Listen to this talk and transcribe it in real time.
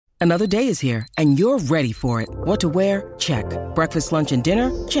Another day is here, and you're ready for it. What to wear? Check. Breakfast, lunch, and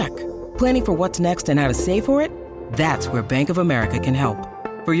dinner? Check. Planning for what's next and how to save for it? That's where Bank of America can help.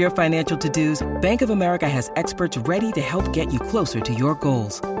 For your financial to-dos, Bank of America has experts ready to help get you closer to your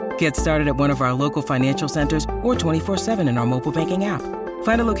goals. Get started at one of our local financial centers or 24/7 in our mobile banking app.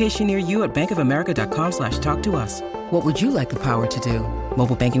 Find a location near you at bankofamerica.com/talktous. What would you like the power to do?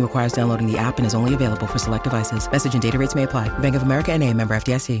 Mobile banking requires downloading the app and is only available for select devices. Message and data rates may apply. Bank of America N.A., member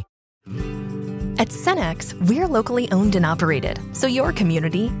FDIC. At Cenex, we're locally owned and operated, so your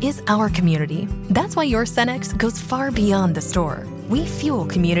community is our community. That's why your Cenex goes far beyond the store. We fuel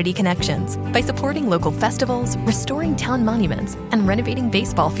community connections by supporting local festivals, restoring town monuments, and renovating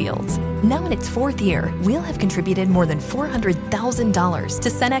baseball fields. Now in its 4th year, we'll have contributed more than $400,000 to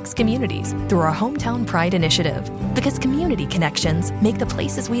Cenex communities through our Hometown Pride initiative, because community connections make the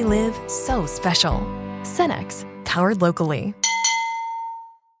places we live so special. Cenex, powered locally.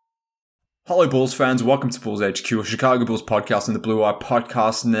 Hello, Bulls fans. Welcome to Bulls HQ, a Chicago Bulls podcast on the Blue Eye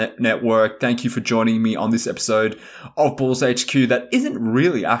Podcast Network. Thank you for joining me on this episode of Bulls HQ that isn't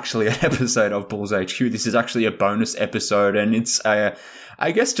really actually an episode of Bulls HQ. This is actually a bonus episode, and it's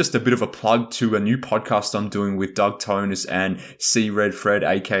I guess just a bit of a plug to a new podcast I'm doing with Doug Tonis and Red Fred,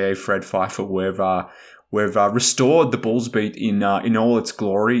 aka Fred Pfeiffer. We've restored the Bulls Beat in all its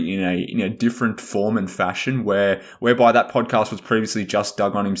glory in a different form and fashion, whereby that podcast was previously just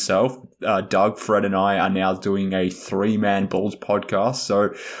Doug on himself. Doug, Fred, and I are now doing a 3-man Bulls podcast. So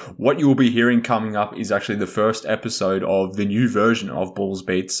what you will be hearing coming up is actually the first episode of the new version of Bulls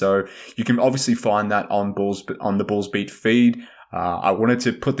Beat. So you can obviously find that on the Bulls Beat feed. I wanted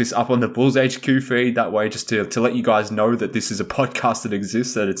to put this up on the Bulls HQ feed that way, just to let you guys know that this is a podcast that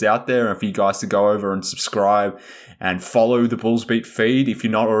exists, that it's out there, and for you guys to go over and subscribe and follow the Bulls Beat feed if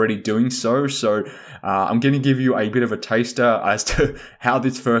you're not already doing so. So I'm going to give you a bit of a taster as to how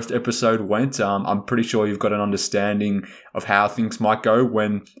this first episode went. I'm pretty sure you've got an understanding of how things might go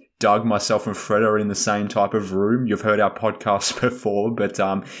when Doug, myself, and Fred are in the same type of room. You've heard our podcasts before, but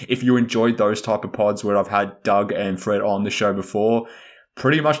if you enjoyed those type of pods where I've had Doug and Fred on the show before,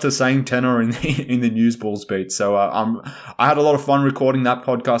 pretty much the same tenor in the News Bulls Beat. So I had a lot of fun recording that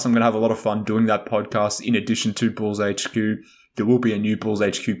podcast. I'm going to have a lot of fun doing that podcast in addition to Bulls HQ. There will be a new Bulls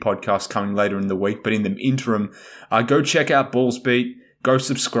HQ podcast coming later in the week, but in the interim, go check out Bulls Beat. Go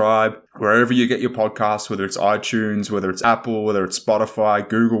subscribe wherever you get your podcasts, whether it's iTunes, whether it's Apple, whether it's Spotify,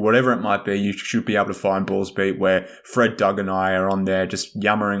 Google, whatever it might be. You should be able to find Bulls Beat, where Fred, Doug, and I are on there just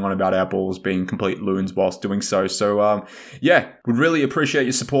yammering on about our Bulls, being complete loons whilst doing so. So, would really appreciate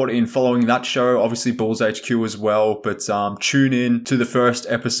your support in following that show. Obviously, Bulls HQ as well, but tune in to the first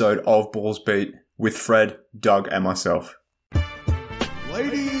episode of Bulls Beat with Fred, Doug, and myself.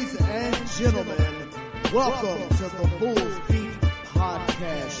 Ladies and gentlemen, welcome to the Bulls Beat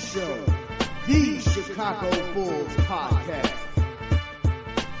Podcast Show, the Chicago Bulls Podcast.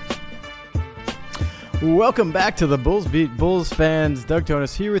 Welcome back to the Bulls Beat, Bulls fans. Doug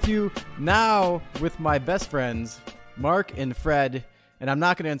Tonis here with you now with my best friends, Mark and Fred. And I'm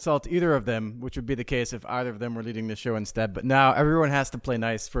not going to insult either of them, which would be the case if either of them were leading the show instead. But now everyone has to play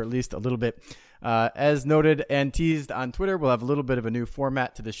nice for at least a little bit. As noted and teased on Twitter, we'll have a little bit of a new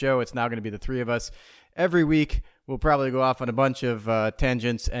format to the show. It's now going to be the three of us every week. We'll probably go off on a bunch of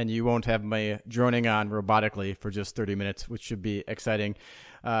tangents, and you won't have me droning on robotically for just 30 minutes, which should be exciting.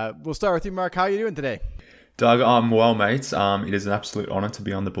 We'll start with you, Mark. How are you doing today? Doug, I'm well, mate. It is an absolute honor to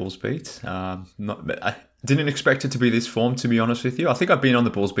be on the Bulls Beat. I didn't expect it to be this form, to be honest with you. I think I've been on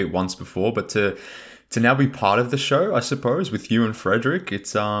the Bulls Beat once before, but to now be part of the show, I suppose, with you and Frederick,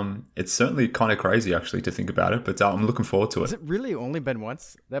 it's certainly kind of crazy, actually, to think about it, but I'm looking forward to it. Has it really only been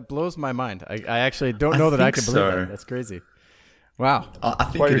once? That blows my mind. I actually don't know that I could believe that. That's crazy. Wow. I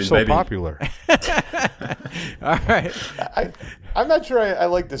think why you're so maybe popular. All right. I'm not sure I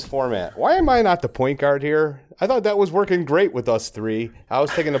like this format. Why am I not the point guard here? I thought that was working great with us three. I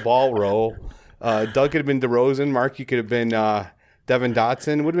was taking the ball roll. Doug could have been DeRozan. Mark, you could have been Devin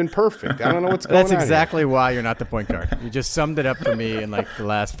Dotson. It would have been perfect. I don't know what's going on. That's exactly why you're not the point guard. You just summed it up for me in like the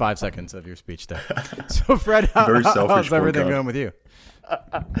last 5 seconds of your speech there. So, Fred, how's everything going with you?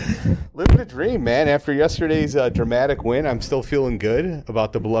 Living a dream, man. After yesterday's dramatic win, I'm still feeling good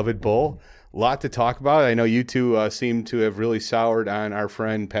about the beloved Bull. A lot to talk about. I know you two seem to have really soured on our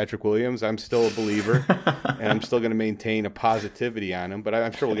friend Patrick Williams. I'm still a believer, and I'm still going to maintain a positivity on him. But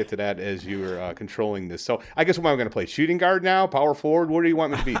I'm sure we'll get to that as you're controlling this. So I guess what am I going to play? Shooting guard now? Power forward? What do you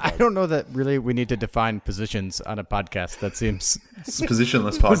want me to be? I don't know that really we need to define positions on a podcast. That seems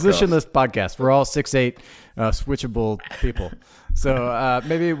positionless podcast. Positionless podcast. We're all 6'8", switchable people. So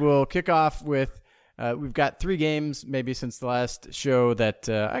maybe we'll kick off with We've got 3 games maybe since the last show that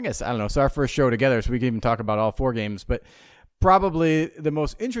I don't know. It's our first show together, so we can even talk about all 4 games. But probably the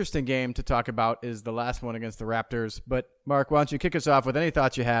most interesting game to talk about is the last one against the Raptors. But Mark, why don't you kick us off with any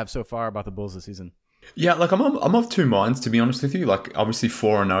thoughts you have so far about the Bulls this season? Yeah, like I'm of two minds, to be honest with you. Like, obviously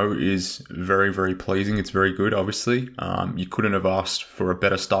 4-0 is very, very pleasing. It's very good, obviously. You couldn't have asked for a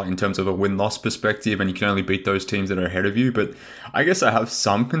better start in terms of a win-loss perspective, and you can only beat those teams that are ahead of you. But I guess I have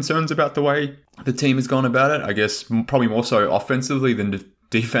some concerns about the way the team has gone about it. I guess probably more so offensively than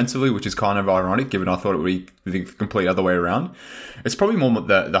defensively, which is kind of ironic, given I thought it would be the complete other way around. It's probably more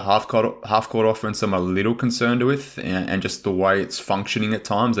the half-court offense I'm a little concerned with, and just the way it's functioning at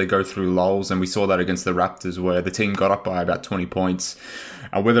times. They go through lulls, and we saw that against the Raptors, where the team got up by about 20 points.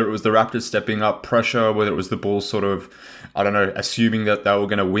 Whether it was the Raptors stepping up pressure, whether it was the Bulls sort of, assuming that they were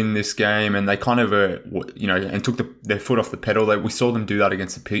going to win this game, and they kind of, and took their foot off the pedal. We saw them do that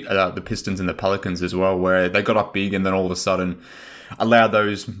against the Pistons and the Pelicans as well, where they got up big and then all of a sudden allow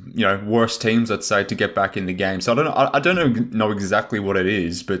those, worst teams, let's say, to get back in the game. So I don't know exactly what it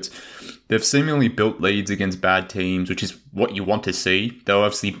is, but they've seemingly built leads against bad teams, which is what you want to see. They've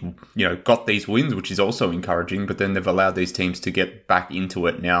obviously, got these wins, which is also encouraging, but then they've allowed these teams to get back into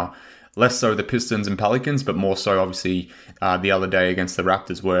it now. Less so the Pistons and Pelicans, but more so, obviously, the other day against the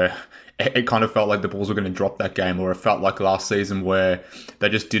Raptors, where it kind of felt like the Bulls were going to drop that game, or it felt like last season where they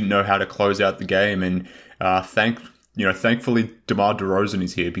just didn't know how to close out the game. And thankfully, DeMar DeRozan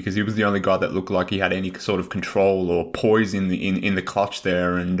is here, because he was the only guy that looked like he had any sort of control or poise in the clutch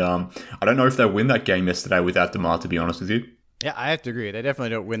there. And I don't know if they win that game yesterday without DeMar, to be honest with you. Yeah, I have to agree. They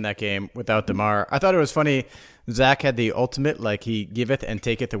definitely don't win that game without DeMar. I thought it was funny. Zach had the ultimate, like, he giveth and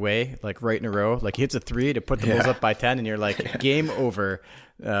taketh away, like, right in a row. Like, he hits a 3 to put the Bulls up by 10, and you're like, game over.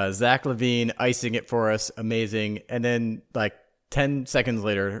 Zach LaVine icing it for us, amazing. And then, like, 10 seconds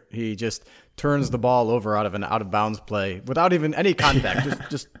later, he just turns the ball over out of an out-of-bounds play without even any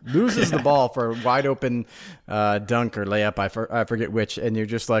contact. just loses the ball for a wide-open dunk or layup, I forget which. And you're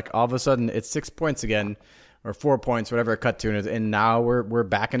just like, all of a sudden, it's 6 points again, or 4 points, whatever it cut to, and now we're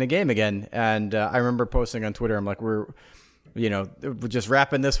back in a game again. And I remember posting on Twitter, I'm like, we're just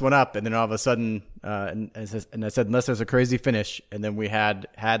wrapping this one up, and then all of a sudden, and I said, unless there's a crazy finish, and then we had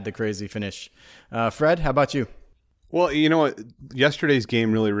the crazy finish. Fred, how about you? Well, you know what? Yesterday's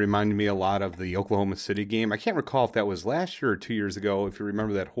game really reminded me a lot of the Oklahoma City game. I can't recall if that was last year or 2 years ago. If you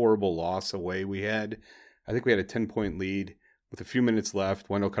remember that horrible loss away we had, I think we had a 10-point lead with a few minutes left.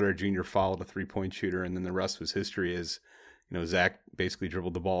 Wendell Carter Jr. fouled a 3-point shooter, and then the rest was history. As Zach basically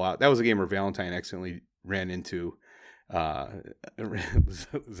dribbled the ball out. That was a game where Valentine accidentally ran into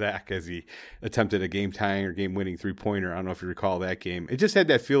Zach as he attempted a game-tying or game-winning 3-pointer. I don't know if you recall that game. It just had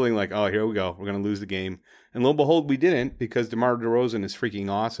that feeling like, oh, here we go. We're going to lose the game. And lo and behold, we didn't, because DeMar DeRozan is freaking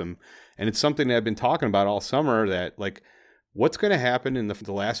awesome. And it's something that I've been talking about all summer, that, like, what's going to happen in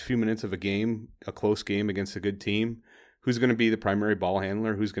the last few minutes of a game, a close game against a good team? Who's going to be the primary ball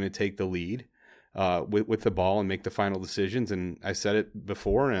handler? Who's going to take the lead with the ball and make the final decisions? And I said it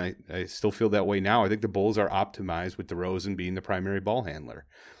before, and I still feel that way now. I think the Bulls are optimized with DeRozan being the primary ball handler.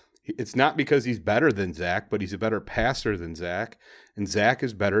 It's not because he's better than Zach, but he's a better passer than Zach, and Zach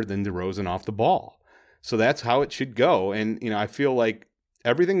is better than DeRozan off the ball. So that's how it should go. And, I feel like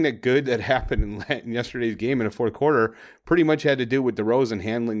everything that happened in yesterday's game in the fourth quarter pretty much had to do with DeRozan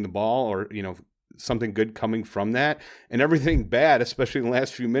handling the ball, or, something good coming from that. And everything bad, especially in the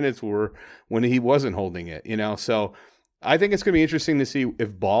last few minutes, were when he wasn't holding it, So I think it's going to be interesting to see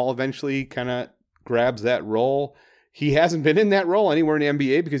if Ball eventually kind of grabs that role. He hasn't been in that role anywhere in the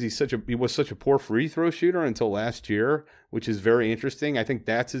NBA because he was such a poor free throw shooter until last year, which is very interesting. I think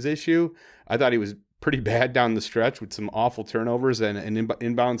that's his issue. I thought he was pretty bad down the stretch with some awful turnovers and an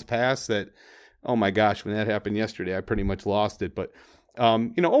inbounds pass that, oh my gosh, when that happened yesterday, I pretty much lost it. But,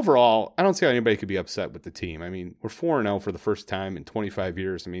 overall, I don't see how anybody could be upset with the team. I mean, we're 4-0 for the first time in 25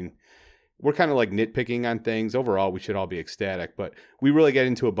 years. I mean, we're kind of like nitpicking on things. Overall, we should all be ecstatic, but we really get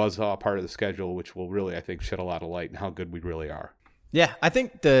into a buzzsaw part of the schedule, which will really, I think, shed a lot of light on how good we really are. Yeah, I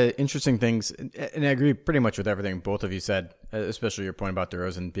think the interesting things, and I agree pretty much with everything both of you said, especially your point about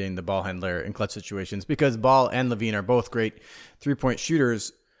DeRozan being the ball handler in clutch situations, because Ball and LaVine are both great 3-point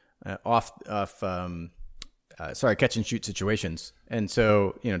shooters catch and shoot situations. And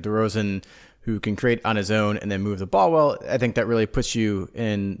so, DeRozan, who can create on his own and then move the ball well, I think that really puts you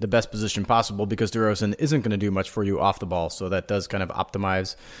in the best position possible, because DeRozan isn't going to do much for you off the ball. So that does kind of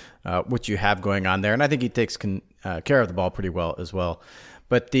optimize what you have going on there. And I think he takes care of the ball pretty well as well.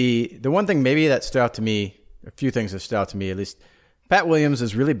 But the one thing maybe that stood out to me, a few things that stood out to me at least, Pat Williams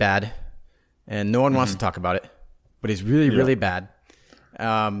is really bad, and no one wants to talk about it, but he's really, really bad.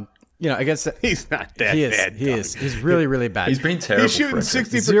 I guess He's not that he is. bad. He is. He's really, really bad. He's been terrible. He's shooting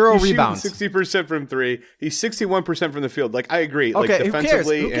Frederick. 0 rebounds. 60% from three. He's 61% from the field. Like, I agree. Okay, like,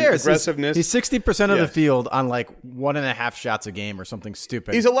 defensively who cares? and aggressiveness. He's 60% of the field on like 1.5 shots a game or something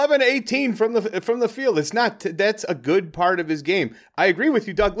stupid. He's 11-18 from the field. It's not. That's a good part of his game. I agree with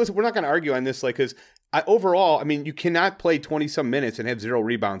you, Doug. Listen, we're not going to argue on this, like, because overall, I mean, you cannot play 20-some minutes and have 0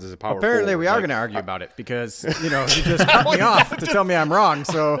 rebounds as a power Apparently, forward. we are going to argue about it because, you just cut me off to tell me I'm wrong.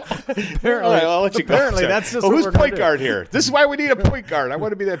 So apparently, All right, I'll let you go. apparently that's just well, what who's we're gonna point do. guard here? This is why we need a point guard. I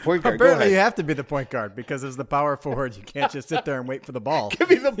want to be that point guard. Go Apparently, ahead. you have to be the point guard because as the power forward, you can't just sit there and wait for the ball. Give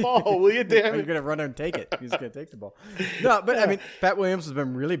me the ball, will you, damn You're it? going to run and take it. He's going to take the ball. No, but I mean, Pat Williams has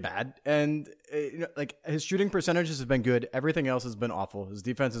been really bad. And, like, his shooting percentages have been good. Everything else has been awful. His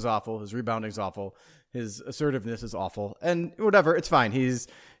defense is awful. His rebounding is awful. His assertiveness is awful. And whatever, it's fine. He's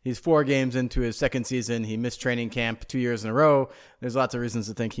 4 games into his second season. He missed training camp 2 years in a row. There's lots of reasons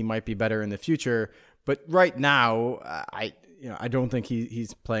to think he might be better in the future. But right now, I don't think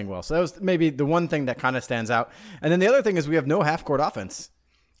he's playing well. So that was maybe the one thing that kind of stands out. And then the other thing is we have no half-court offense.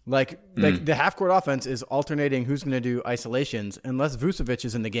 Like the half-court offense is alternating who's going to do isolations unless Vucevic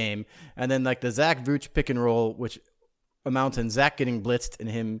is in the game. And then like the Zach Vooch pick and roll, which amounts in Zach getting blitzed and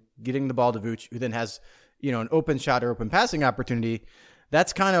him getting the ball to Vooch, who then has, an open shot or open passing opportunity.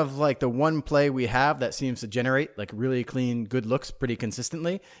 That's kind of like the one play we have that seems to generate like really clean, good looks pretty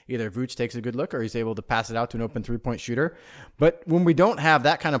consistently. Either Vooch takes a good look or he's able to pass it out to an open 3-point shooter. But when we don't have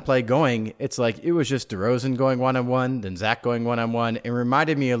that kind of play going, it's like it was just DeRozan going one-on-one, then Zach going one-on-one. It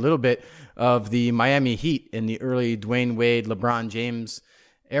reminded me a little bit of the Miami Heat in the early Dwayne Wade, LeBron James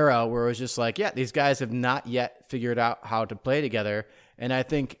era where it was just like, yeah, these guys have not yet figured out how to play together. And I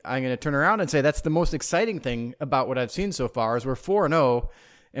think I'm going to turn around and say that's the most exciting thing about what I've seen so far is we're 4-0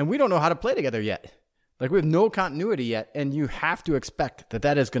 and we don't know how to play together yet. Like we have no continuity yet. And you have to expect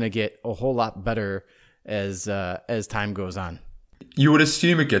that is going to get a whole lot better as time goes on. You would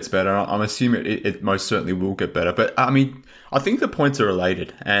assume it gets better. I'm assuming it most certainly will get better. But I mean, I think the points are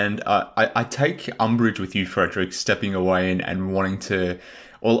related. And I take umbrage with you, Frederick, stepping away and wanting to...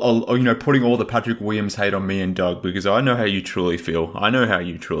 Or putting all the Patrick Williams hate on me and Doug because I know how you truly feel.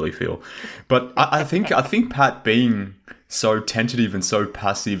 But I think Pat being so tentative and so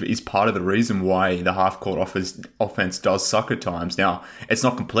passive is part of the reason why the half-court offense does suck at times. Now, it's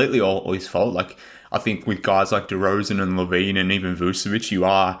not completely all his fault. Like, I think with guys like DeRozan and Levine and even Vucevic, you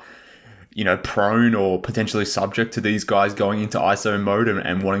are, prone or potentially subject to these guys going into ISO mode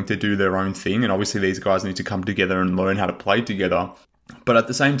and wanting to do their own thing. And obviously these guys need to come together and learn how to play together. But at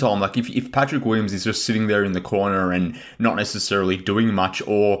the same time, like if Patrick Williams is just sitting there in the corner and not necessarily doing much,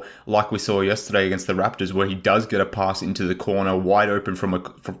 or like we saw yesterday against the Raptors, where he does get a pass into the corner, wide open from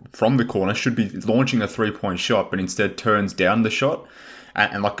the corner, should be launching a 3-point shot, but instead turns down the shot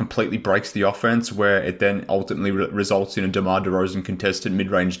and like completely breaks the offense, where it then ultimately results in a DeMar DeRozan contested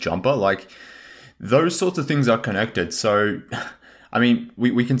mid-range jumper. Like those sorts of things are connected. So. I mean,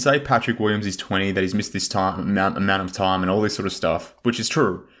 we can say Patrick Williams is 20, that he's missed this amount of time and all this sort of stuff, which is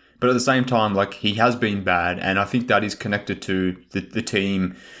true. But at the same time, like, he has been bad, and I think that is connected to the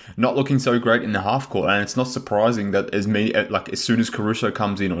team not looking so great in the half court. And it's not surprising that as soon as Caruso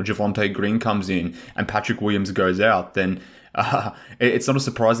comes in or Javonte Green comes in and Patrick Williams goes out, then it's not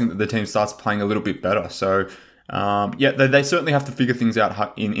surprising that the team starts playing a little bit better. So, they certainly have to figure things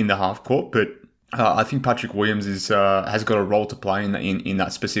out in the half court, but I think Patrick Williams has got a role to play in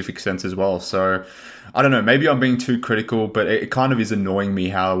that specific sense as well. So I don't know. Maybe I'm being too critical, but it kind of is annoying me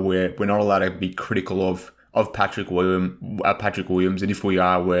how we're not allowed to be critical of Patrick Williams, and if we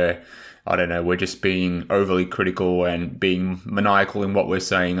are, we're just being overly critical and being maniacal in what we're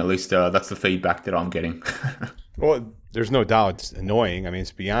saying. At least that's the feedback that I'm getting. Well, there's no doubt it's annoying. I mean,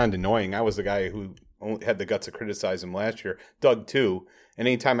 it's beyond annoying. I was the guy who only had the guts to criticize him last year. Doug too. And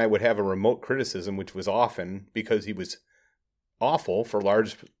anytime I would have a remote criticism, which was often because he was awful for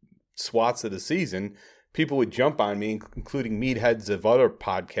large swaths of the season, people would jump on me, including meatheads of other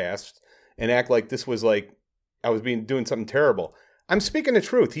podcasts, and act like this was like I was doing something terrible. I'm speaking the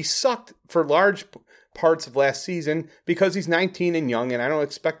truth. He sucked for large parts of last season because he's 19 and young, and I don't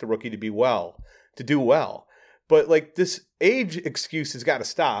expect the rookie to do well. But like this age excuse has got to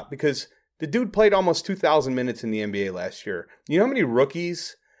stop because the dude played almost 2,000 minutes in the NBA last year. You know how many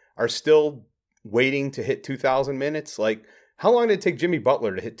rookies are still waiting to hit 2,000 minutes? Like, how long did it take Jimmy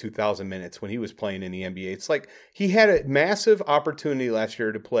Butler to hit 2,000 minutes when he was playing in the NBA? It's like he had a massive opportunity last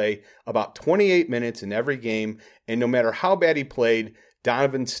year to play about 28 minutes in every game, and no matter how bad he played,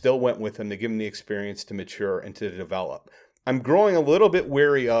 Donovan still went with him to give him the experience to mature and to develop. I'm growing a little bit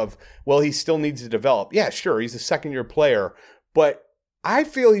weary of, well, he still needs to develop. Yeah, sure, he's a second-year player, but I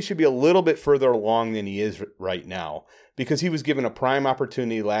feel he should be a little bit further along than he is right now because he was given a prime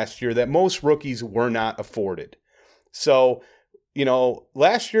opportunity last year that most rookies were not afforded. So,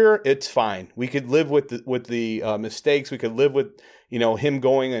 last year, it's fine. We could live with the mistakes. We could live with, him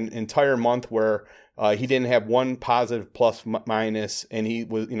going an entire month where he didn't have one positive plus minus, and he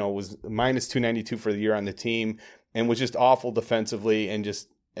was minus 292 for the year on the team and was just awful defensively and just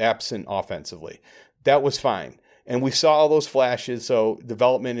absent offensively. That was fine. And we saw all those flashes, so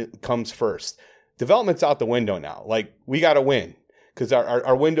development comes first. Development's out the window now. Like, we got to win because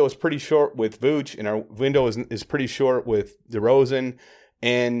our window is pretty short with Vooch, and our window is pretty short with DeRozan.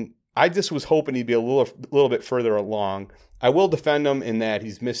 And I just was hoping he'd be a little bit further along. I will defend him in that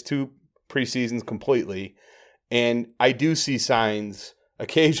he's missed 2 preseasons completely, and I do see signs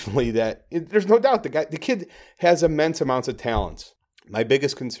occasionally that there's no doubt the kid has immense amounts of talents. My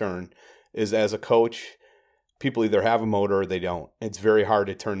biggest concern is, as a coach, people either have a motor or they don't. It's very hard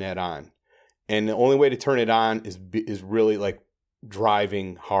to turn that on. And the only way to turn it on is really like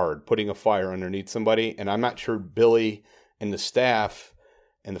driving hard, putting a fire underneath somebody. And I'm not sure Billy and the staff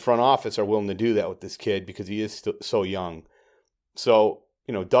and the front office are willing to do that with this kid because he is so young. So,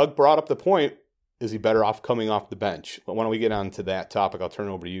 Doug brought up the point, is he better off coming off the bench? But why don't we get on to that topic? I'll turn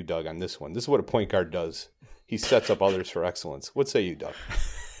it over to you, Doug, on this one. This is what a point guard does. He sets up others for excellence. What say you, Doug?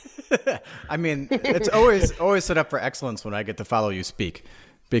 I mean, it's always set up for excellence when I get to follow you speak,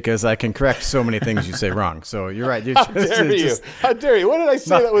 because I can correct so many things you say wrong. So you're right. How dare you? How dare you? What did I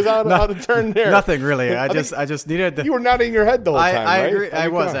say that was out of turn there? Nothing really. I just needed to. You were nodding your head the whole time, I right? agree. I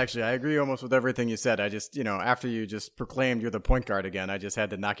was actually. I agree almost with everything you said. I just, after you just proclaimed you're the point guard again, I just had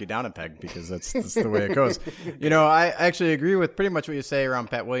to knock you down a peg because that's the way it goes. I actually agree with pretty much what you say around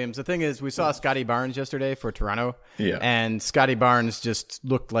Pat Williams. The thing is, we saw Scotty Barnes yesterday for Toronto. Yeah. And Scotty Barnes just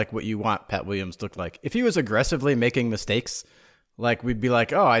looked like what you want Pat Williams to look like. If he was aggressively making mistakes, like, we'd be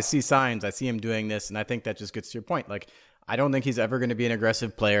like, oh, I see signs. I see him doing this. And I think that just gets to your point. Like, I don't think he's ever going to be an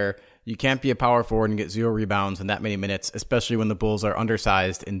aggressive player. You can't be a power forward and get 0 rebounds in that many minutes, especially when the Bulls are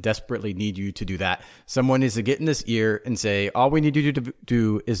undersized and desperately need you to do that. Someone needs to get in his ear and say, all we need you to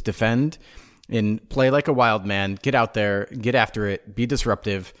do is defend and play like a wild man, get out there, get after it, be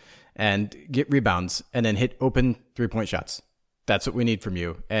disruptive, and get rebounds, and then hit open 3-point shots. That's what we need from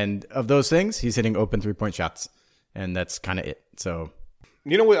you. And of those things, he's hitting open 3-point shots. And that's kind of it. So,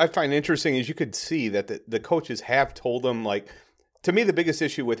 what I find interesting is you could see that the coaches have told him, like, to me, the biggest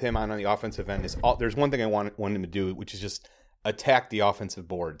issue with him on the offensive end is there's one thing I want him to do, which is just attack the offensive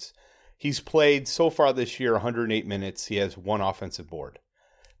boards. He's played so far this year 108 minutes. He has 1 offensive board,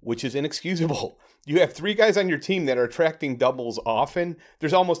 which is inexcusable. You have 3 guys on your team that are attracting doubles often.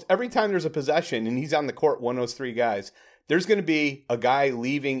 There's almost every time there's a possession and he's on the court, one of those 3 guys, there's going to be a guy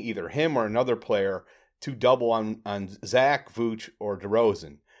leaving either him or another player to double on Zach, Vooch, or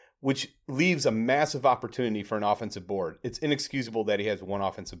DeRozan, which leaves a massive opportunity for an offensive board. It's inexcusable that he has 1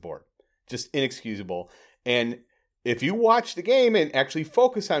 offensive board. Just inexcusable. And if you watch the game and actually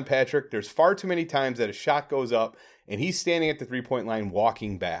focus on Patrick, there's far too many times that a shot goes up and he's standing at the 3-point line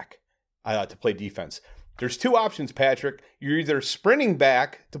walking back to play defense. There's 2 options, Patrick. You're either sprinting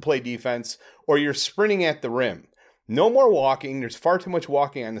back to play defense or you're sprinting at the rim. No more walking. There's far too much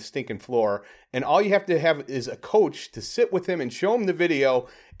walking on the stinking floor. And all you have to have is a coach to sit with him and show him the video,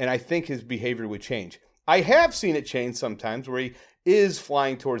 and I think his behavior would change. I have seen it change sometimes where he is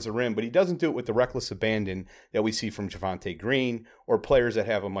flying towards the rim, but he doesn't do it with the reckless abandon that we see from Javonte Green or players that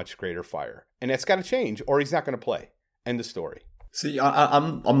have a much greater fire. And that's got to change, or he's not going to play. End of story. See,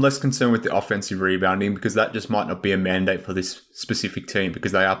 I'm less concerned with the offensive rebounding because that just might not be a mandate for this specific team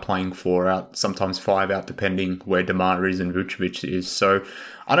because they are playing 4 out, sometimes 5 out, depending where DeMar is and Vucevic is. So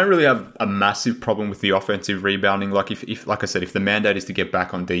I don't really have a massive problem with the offensive rebounding. Like if like I said, if the mandate is to get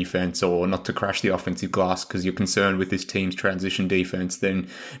back on defense or not to crash the offensive glass because you're concerned with this team's transition defense, then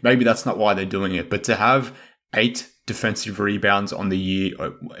maybe that's not why they're doing it. But to have 8 defensive rebounds on the year,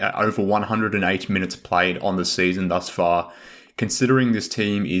 over 108 minutes played on the season thus far, considering this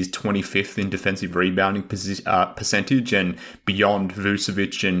team is 25th in defensive rebounding percentage and beyond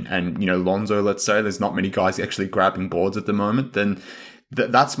Vucevic and Lonzo, let's say, there's not many guys actually grabbing boards at the moment, then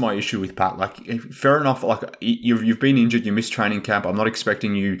that's my issue with Pat. Like, fair enough, like you've been injured, you missed training camp. I'm not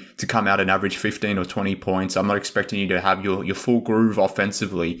expecting you to come out and average 15 or 20 points. I'm not expecting you to have your full groove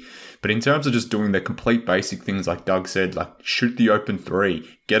offensively. But in terms of just doing the complete basic things, like Doug said, like shoot the open 3,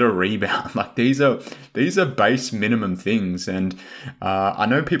 get a rebound, like these are base minimum things. And I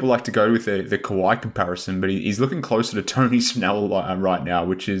know people like to go with the Kawhi comparison, but he's looking closer to Tony Snell right now,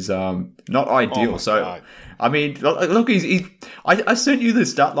 which is not ideal. God. I mean, look, I sent you the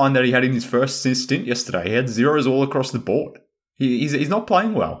stat line that he had in his first stint yesterday. He had zeros all across the board. He's not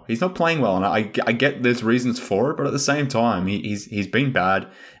playing well. He's not playing well, and I get there's reasons for it, but at the same time, he's been bad.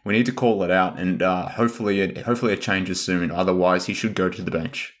 We need to call it out, and hopefully it changes soon. Otherwise, he should go to the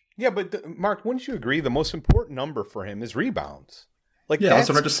bench. Yeah, but Mark, wouldn't you agree the most important number for him is rebounds? That's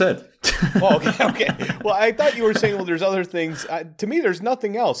what I just said. Oh, okay. Well, I thought you were saying, well, there's other things. To me, there's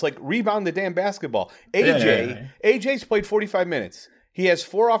nothing else. Like, rebound the damn basketball. AJ's played 45 minutes. He has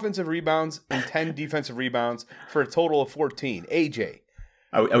 4 offensive rebounds and 10 defensive rebounds for a total of 14. AJ.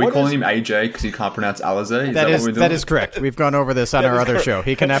 Are we calling him AJ because he can't pronounce Alizé? That is correct. We've gone over this on our other show.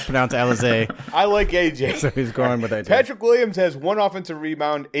 He cannot pronounce Alizé. I like AJ. So he's going with AJ. Patrick Williams has 1 offensive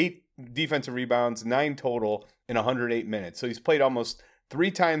rebound, 8 defensive rebounds, 9 total in 108 minutes. So he's played almost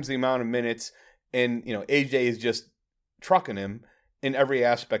 3 times the amount of minutes, and AJ is just trucking him in every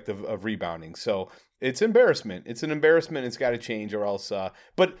aspect of rebounding. So it's embarrassment. It's an embarrassment. It's got to change, or else.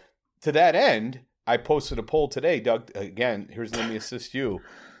 But to that end, I posted a poll today, Doug. Again, let me assist you.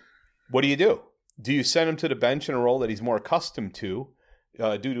 What do? Do you send him to the bench in a role that he's more accustomed to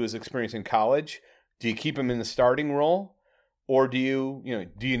due to his experience in college? Do you keep him in the starting role? Or do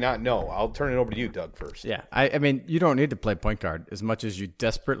you not know? I'll turn it over to you, Doug, first. Yeah, I mean, you don't need to play point guard as much as you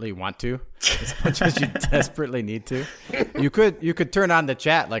desperately want to, as much as you desperately need to. You could turn on the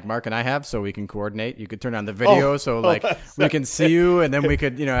chat like Mark and I have, so we can coordinate. You could turn on the video, we can see you, and then we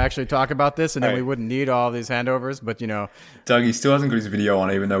could actually talk about this, and then we wouldn't need all these handovers. But Doug, he still hasn't got his video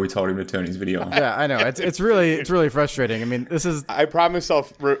on, even though we told him to turn his video on. Yeah, I know. It's really frustrating. I mean, this is. I promise I'll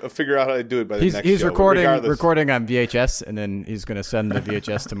figure out how to do it by the next show. He's recording on VHS, and then he's going to send the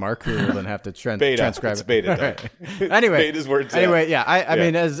VHS to Mark, who will then have to transcribe it. Beta. Right. Anyway, Beta's where it's at. I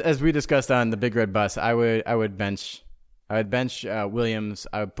mean, as we discussed on the Big Red Bus, I would bench Williams.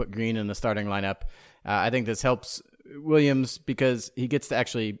 I would put Green in the starting lineup. I think this helps Williams because he gets to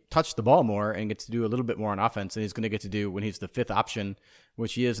actually touch the ball more and gets to do a little bit more on offense, and he's going to get to do when he's the 5th option,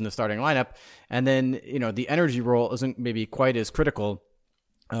 which he is in the starting lineup. And then the energy role isn't maybe quite as critical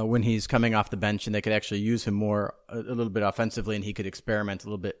when he's coming off the bench, and they could actually use him more a little bit offensively, and he could experiment a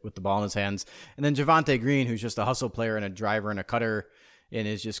little bit with the ball in his hands. And then Javonte Green, who's just a hustle player and a driver and a cutter, and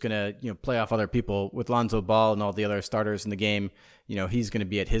is just going to play off other people with Lonzo Ball and all the other starters in the game. He's going to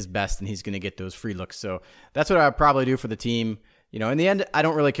be at his best, and he's going to get those free looks. So that's what I would probably do for the team. In the end, I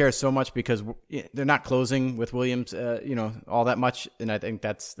don't really care so much because they're not closing with Williams, all that much, and I think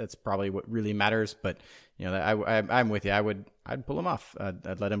that's probably what really matters. But I'm with you. I'd pull him off.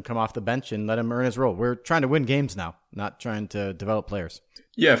 I'd let him come off the bench and let him earn his role. We're trying to win games now, not trying to develop players.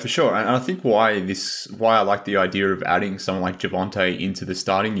 Yeah, for sure. And I think why I like the idea of adding someone like Javonte into the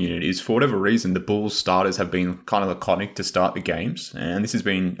starting unit is, for whatever reason, the Bulls starters have been kind of laconic to start the games. And this has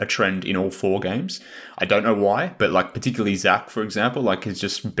been a trend in all 4 games. I don't know why, but particularly Zach, for example, has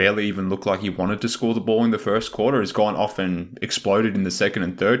just barely even looked like he wanted to score the ball in the first quarter. Has gone off and exploded in the second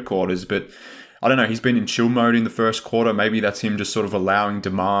and third quarters, but I don't know, he's been in chill mode in the first quarter. Maybe that's him just sort of allowing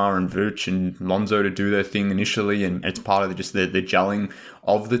DeMar and Vooch and Lonzo to do their thing initially, and it's part of just the gelling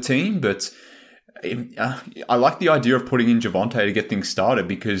of the team. But I like the idea of putting in Javonte to get things started,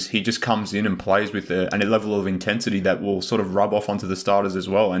 because he just comes in and plays with a level of intensity that will sort of rub off onto the starters as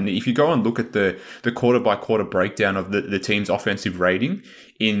well. And if you go and look at the quarter-by-quarter breakdown of the team's offensive rating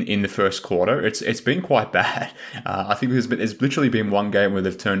in the first quarter, it's been quite bad. I think there's literally been one game where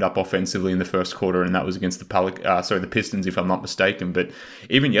they've turned up offensively in the first quarter, and that was against the Pistons, if I'm not mistaken. But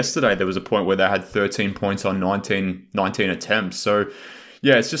even yesterday, there was a point where they had 13 points on 19 attempts. So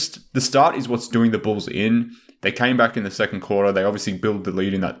yeah, it's just the start is what's doing the Bulls in. They came back in the second quarter. They obviously built the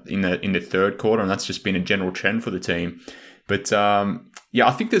lead in the third quarter, and that's just been a general trend for the team. But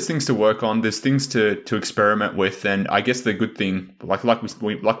I think there's things to work on. There's things to experiment with, and I guess the good thing, like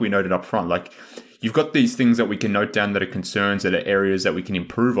we noted up front, you've got these things that we can note down that are concerns, that are areas that we can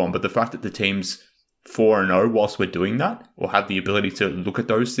improve on. But the fact that the team's 4-0 whilst we're doing that, or have the ability to look at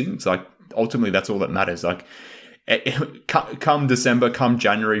those things, ultimately that's all that matters. Come December, come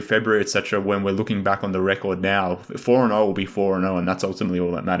January, February, etc., when we're looking back on the record now, 4-0 will be 4-0, and that's ultimately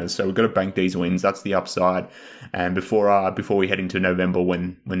all that matters. So we've got to bank these wins. That's the upside. And before we head into November,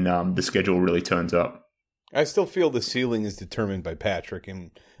 when the schedule really turns up, I still feel the ceiling is determined by Patrick,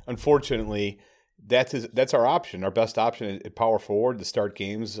 and unfortunately, that's our option. Our best option at power forward to start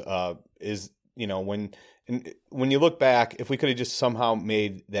games is when you look back, if we could have just somehow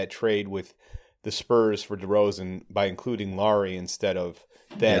made that trade with the Spurs for DeRozan by including Laurie instead of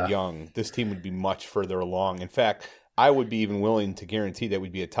Thad Young, this team would be much further along. In fact, I would be even willing to guarantee that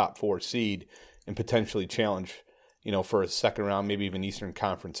we'd be a top 4 seed and potentially challenge, for a second round, maybe even Eastern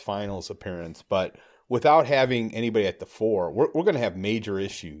Conference Finals appearance. But without having anybody at the 4, we're going to have major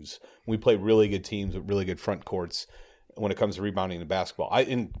issues. We play really good teams with really good front courts when it comes to rebounding the basketball.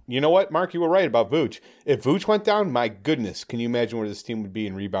 And you know what, Mark, you were right about Vooch. If Vooch went down, my goodness, can you imagine where this team would be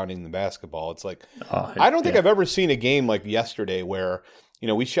in rebounding the basketball? It's like, I don't think I've ever seen a game like yesterday where,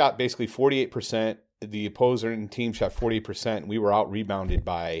 we shot basically 48%. The opposing team shot 48%. And we were out rebounded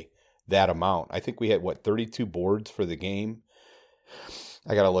by that amount. I think we had 32 boards for the game.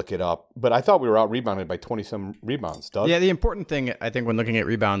 I got to look it up. But I thought we were out rebounded by 20-some rebounds, Doug. Yeah, the important thing, I think, when looking at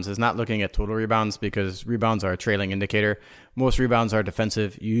rebounds is not looking at total rebounds, because rebounds are a trailing indicator. Most rebounds are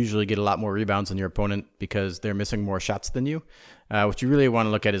defensive. You usually get a lot more rebounds than your opponent because they're missing more shots than you. What you really want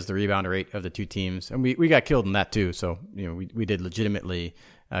to look at is the rebound rate of the two teams. And we got killed in that too. So, we did legitimately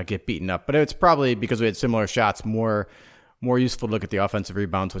get beaten up. But it's probably because we had similar shots, more useful to look at the offensive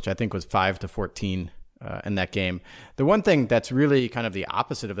rebounds, which I think was 5 to 14 in that game. The one thing that's really kind of the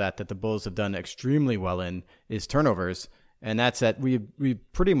opposite of that the Bulls have done extremely well in is turnovers. And that's that we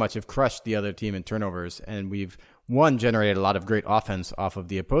pretty much have crushed the other team in turnovers. And we've, one, generated a lot of great offense off of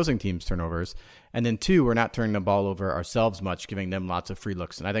the opposing team's turnovers. And then two, we're not turning the ball over ourselves much, giving them lots of free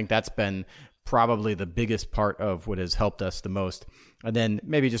looks. And I think that's been probably the biggest part of what has helped us the most. And then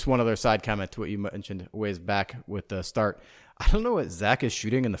maybe just one other side comment to what you mentioned a ways back with the start. I don't know what Zach is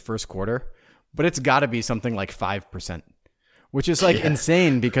shooting in the first quarter, but it's got to be something like 5%, which is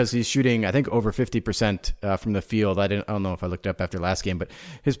insane because he's shooting, I think, over 50% from the field. I don't know if I looked up after last game, but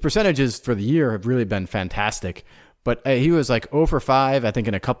his percentages for the year have really been fantastic. But he was like 0 for 5, I think,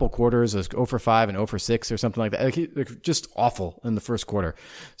 in a couple quarters. It was 0 for 5 and 0 for 6 or something like that. Just awful in the first quarter.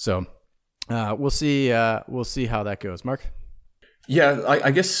 So we'll see how that goes. Mark? Yeah,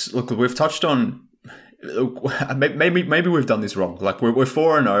 I guess, look, we've touched on... Maybe we've done this wrong. Like we're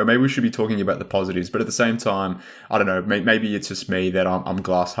 4-0. Maybe we should be talking about the positives, but at the same time, I don't know. Maybe it's just me that I'm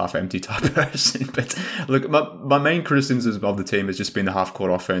glass half empty type of person. But look, my main criticism of the team has just been the half court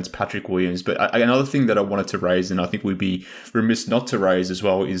offense, Patrick Williams. But another thing that I wanted to raise, and I think we'd be remiss not to raise as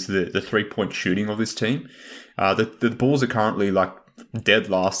well, is the 3-point shooting of this team. The Bulls are currently like dead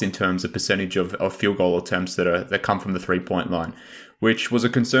last in terms of percentage of field goal attempts that come from the 3-point line, which was a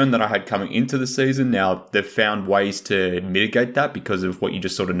concern that I had coming into the season. Now, they've found ways to mitigate that because of what you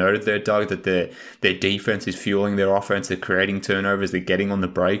just sort of noted there, Doug, that their defense is fueling their offense. They're creating turnovers. They're getting on the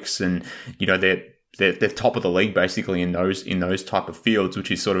breaks. And, they're top of the league basically in those type of fields,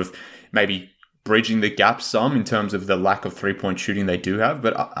 which is sort of maybe bridging the gap some in terms of the lack of 3-point shooting they do have.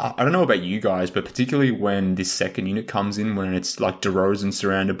 But I don't know about you guys, but particularly when this second unit comes in, when it's like DeRozan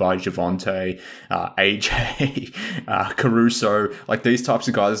surrounded by Javonte, AJ, Caruso, like these types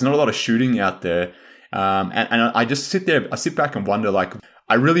of guys, there's not a lot of shooting out there. And I just sit back and wonder, like,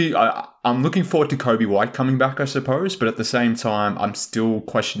 I'm looking forward to Kobe White coming back, I suppose, but at the same time, I'm still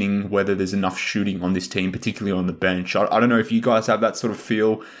questioning whether there's enough shooting on this team, particularly on the bench. I don't know if you guys have that sort of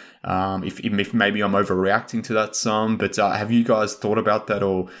feel. If maybe I'm overreacting to that some, but have you guys thought about that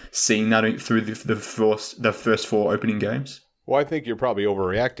or seen that through the first 4 opening games? Well, I think you're probably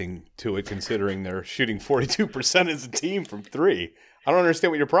overreacting to it, considering they're shooting 42% as a team from 3. I don't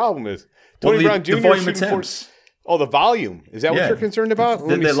understand what your problem is. Tony Brown Jr. The volume shooting attempts. The volume. Is that what you're concerned about?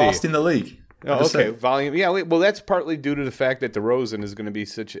 They're last in the league. Oh, okay, volume. Yeah, well, that's partly due to the fact that DeRozan is going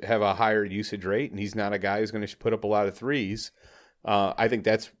to have a higher usage rate, and he's not a guy who's going to put up a lot of threes. I think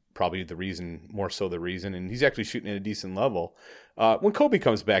that's probably the reason, more so the reason, and he's actually shooting at a decent level. When Kobe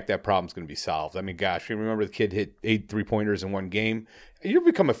comes back, that problem's going to be solved. I mean, gosh, you remember the kid hit 8 3-pointers in one game. You've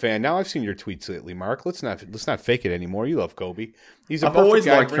become a fan now. I've seen your tweets lately, Mark. Let's not fake it anymore. You love Kobe. I've always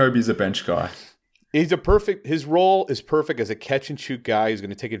liked Kobe as a bench guy. His role is perfect as a catch and shoot guy who's going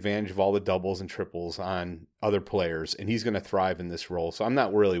to take advantage of all the doubles and triples on other players, and he's going to thrive in this role. So I'm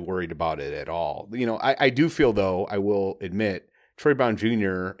not really worried about it at all. I do feel, though, I will admit, Troy Brown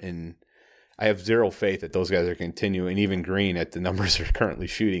Jr. and I have zero faith that those guys are continuing, and even Green at the numbers they're currently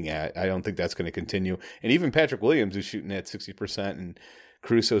shooting at. I don't think that's going to continue. And even Patrick Williams is shooting at 60% and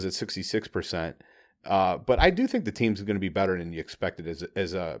Caruso's at 66%. But I do think the team's going to be better than you expected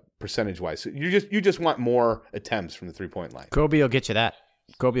as a percentage-wise. So you just want more attempts from the 3-point line. Kobe will get you that.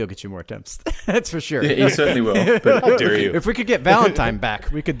 Kobe will get you more attempts. That's for sure. Yeah, he certainly will. But how dare you? If we could get Valentine back,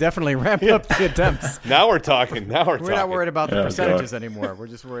 we could definitely ramp up the attempts. Now we're talking. We're not worried about the percentages anymore. We're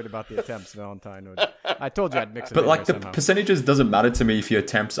just worried about the attempts, Valentine. I told you I'd mix it But in like there the somehow. percentages doesn't matter to me if your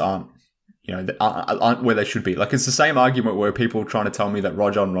attempts aren't where they should be. Like, it's the same argument where people are trying to tell me that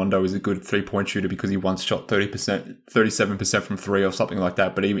Rajon Rondo is a good 3-point shooter because he once shot 37% from 3 or something like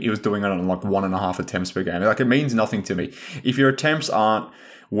that, but he was doing it on like 1.5 attempts per game. Like, it means nothing to me. If your attempts aren't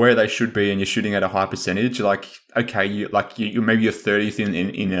where they should be and you're shooting at a high percentage, like, okay, you maybe you're 30th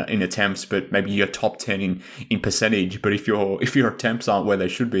in attempts, but maybe you're top 10 in percentage. But if your attempts aren't where they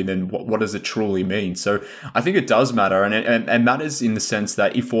should be, then what does it truly mean? So I think it does matter, and matters in the sense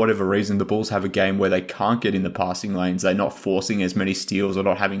that if for whatever reason the Bulls have a game where they can't get in the passing lanes, they're not forcing as many steals or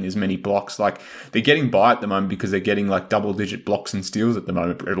not having as many blocks. Like, they're getting by at the moment because they're getting like double-digit blocks and steals at the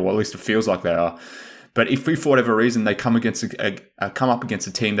moment, or at least it feels like they are. But if for whatever reason they come up against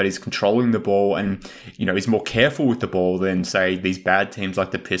a team that is controlling the ball and, you know, is more careful with the ball than, say, these bad teams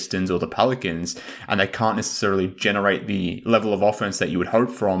like the Pistons or the Pelicans, and they can't necessarily generate the level of offense that you would hope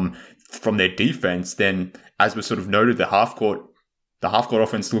from their defense, then, as was sort of noted, the half court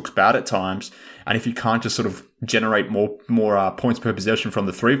offense looks bad at times. And if you can't just sort of generate more points per possession from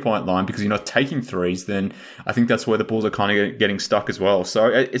the 3-point line because you're not taking threes, then I think that's where the Bulls are kind of getting stuck as well. So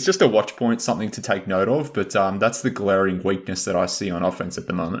it's just a watch point, something to take note of. But that's the glaring weakness that I see on offense at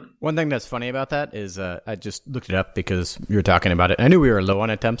the moment. One thing that's funny about that is I just looked it up because you were talking about it. I knew we were low on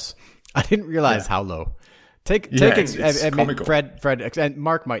attempts. I didn't realize how low. It's comical. Fred, and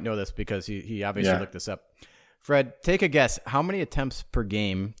Mark might know this because he obviously looked this up. Fred, take a guess. How many attempts per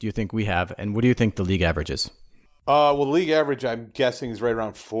game do you think we have, and what do you think the league average is? Well, the league average, I'm guessing, is right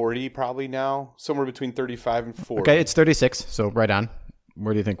around 40 probably now, somewhere between 35 and 40. Okay, it's 36, so right on.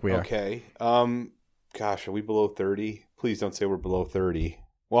 Where do you think we are? Okay. Gosh, are we below 30? Please don't say we're below 30.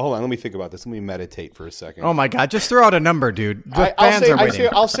 Well, hold on. Let me think about this. Let me meditate for a second. Oh my God! Just throw out a number, dude. Fans are waiting.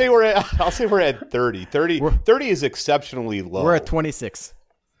 I'll say we're at 30. 30 is exceptionally low. We're at 26.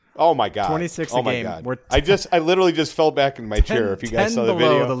 Oh my God! 26 a game. God. I literally just fell back in my chair. If you guys saw the video,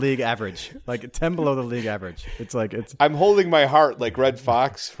 10 below the league average, like 10 below the league average. I'm holding my heart like Red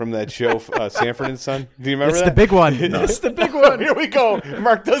Fox from that show, Sanford and Son. Do you remember that? It's the big one. It's the big one. Here we go.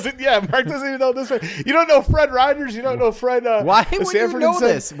 Mark doesn't even know this one. You don't know Fred Rogers. You don't know Fred. Why would you know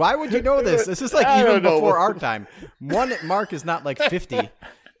this? Why would you know this? This is like even before our time. One, Mark is not like 50.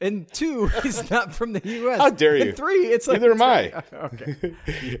 And 2, he's not from the U.S. How dare you? And 3, it's like... Neither am I. Okay.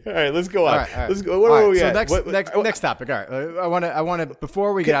 All right, let's go on. All right. Let's go. Where are we at? Next topic. All right. I want to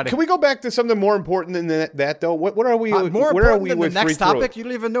before we get out of here... Can we go back to something more important than that though? What are we... more where are important we than with the next topic? You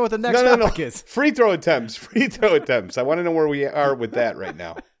don't even know what the next topic is. Free throw attempts. I want to know where we are with that right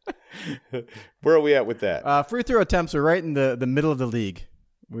now. Where are we at with that? Free throw attempts are right in the middle of the league.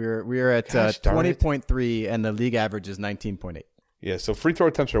 We're at 20.3, and the league average is 19.8. Yeah, so free throw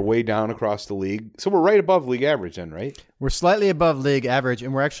attempts are way down across the league. So we're right above league average then, right? We're slightly above league average,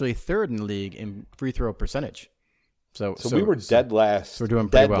 and we're actually third in the league in free throw percentage. So we were dead last. So we're doing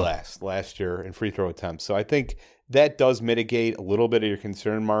pretty well. Last year in free throw attempts. So I think that does mitigate a little bit of your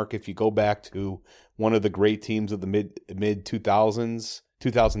concern, Mark. If you go back to one of the great teams of the mid 2000s,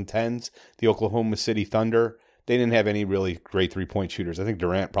 2010s, the Oklahoma City Thunder, they didn't have any really great 3-point shooters. I think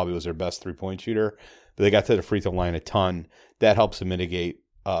Durant probably was their best 3-point shooter, but they got to the free throw line a ton. That helps to mitigate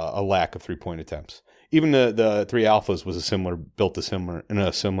a lack of 3-point attempts. Even the 3 alphas was built in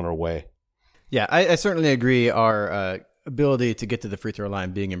a similar way. Yeah, I certainly agree. Our ability to get to the free throw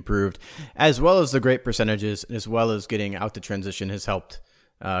line being improved, as well as the great percentages, as well as getting out to transition, has helped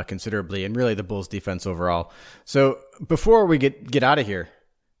considerably, and really the Bulls' defense overall. So before we get out of here,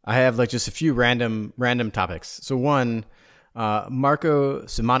 I have like just a few random topics. So one, Marko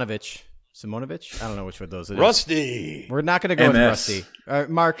Simonovic. I don't know which one of those it is. Rusty. We're not going to go with Rusty.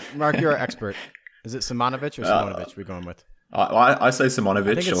 Mark, you're our expert. Is it Simonovic or Simonovic we're going with? I say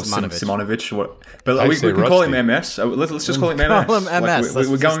Simonovic or Simonovic. But we can call him MS. Let's just call him MS. Call him MS.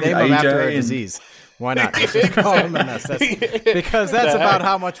 We're going name him after a disease. Why not? Let's just call him MS. Because that's about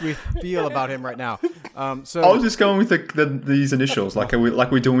how much we feel about him right now. So I was just going with these initials, like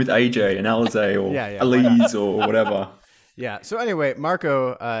we're doing with AJ and Alize or Elise or whatever. Yeah. So anyway,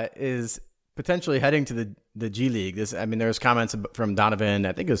 Marko is potentially heading to the G League. There's comments from Donovan,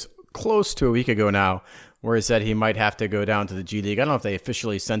 I think it was close to a week ago now, where he said he might have to go down to the G League. I don't know if they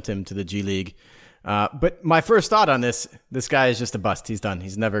officially sent him to the G League. But my first thought on this guy is just a bust. He's done.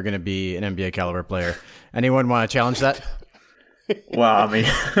 He's never going to be an NBA caliber player. Anyone want to challenge that? Well, I mean,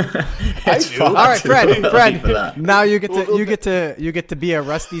 all right, Fred. Now you get to be a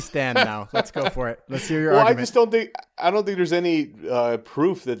Rusty stan now. Let's go for it. Let's hear your argument. I don't think there's any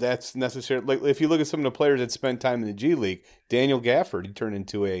proof that that's necessary. Like if you look at some of the players that spent time in the G League, Daniel Gafford, he turned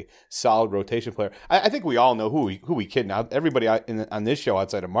into a solid rotation player. I think we all know who we kid now. Everybody on this show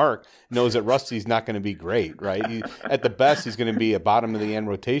outside of Mark knows that Rusty's not going to be great, right? At the best, he's going to be a bottom of the end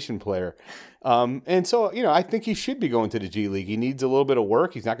rotation player. And so, I think he should be going to the G League. He needs a little bit of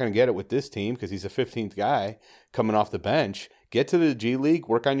work. He's not going to get it with this team because he's a 15th guy coming off the bench. Get to the G League,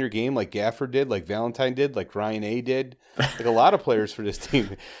 work on your game like Gafford did, like Valentine did, like Ryan A did. Like a lot of players for this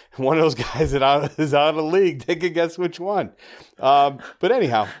team. One of those guys that is out of the league. Take a guess which one. But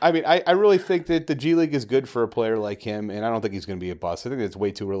anyhow, I mean, I really think that the G League is good for a player like him, and I don't think he's going to be a bust. I think it's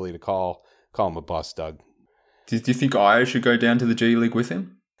way too early to call him a bust, Doug. Do you think Io should go down to the G League with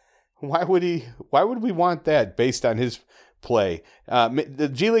him? Why would we want that based on his play? The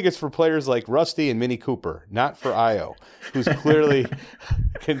G League is for players like Rusty and Minnie Cooper, not for Io, who's clearly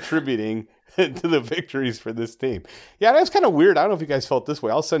contributing to the victories for this team. Yeah, that's kind of weird. I don't know if you guys felt this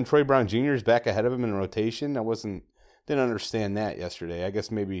way. All of a sudden, Troy Brown Jr. is back ahead of him in rotation. Didn't understand that yesterday. I guess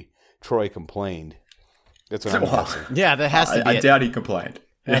maybe Troy complained. That's what I'm guessing. Yeah, that has to be I doubt he complained.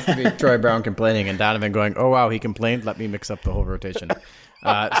 It has to be Troy Brown complaining and Donovan going, oh, wow, he complained. Let me mix up the whole rotation.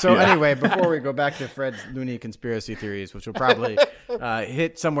 Anyway, before we go back to Fred's loony conspiracy theories, which will probably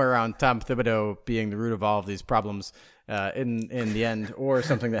hit somewhere around Tom Thibodeau being the root of all of these problems in the end, or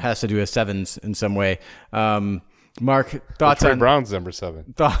something that has to do with sevens in some way. Mark, thoughts on Brown's number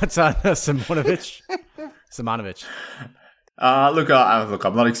 7? Thoughts on Simonovic? Look,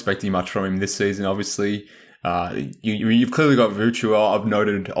 I'm not expecting much from him this season, obviously. You've clearly got Vuccio. I've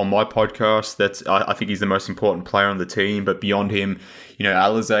noted on my podcast that I think he's the most important player on the team, but beyond him,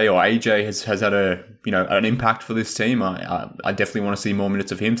 Alize or AJ has had an impact for this team. I definitely want to see more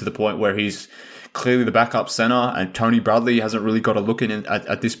minutes of him, to the point where he's clearly the backup center, and Tony Bradley hasn't really got a look in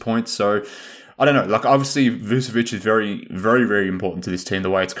at this point. So I don't know. Like, obviously, Vucevic is very, very, very important to this team, the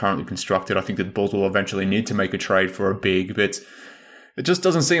way it's currently constructed. I think that the Bulls will eventually need to make a trade for a big, but it just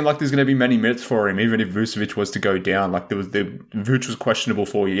doesn't seem like there's going to be many minutes for him, even if Vucevic was to go down. Like, Vuce was questionable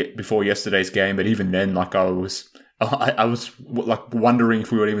before yesterday's game, but even then, like, I was like wondering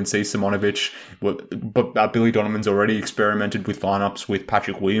if we would even see Simonovic. But Billy Donovan's already experimented with lineups with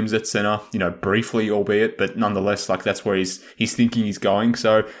Patrick Williams at center, briefly, albeit, but nonetheless, like, that's where he's thinking he's going.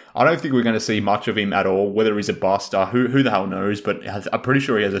 So I don't think we're going to see much of him at all. Whether he's a bust, who the hell knows? But I'm pretty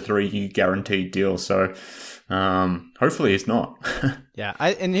sure he has a 3-year guaranteed deal. So hopefully it's not. Yeah,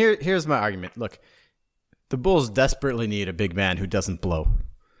 here's my argument. Look, the Bulls desperately need a big man who doesn't blow.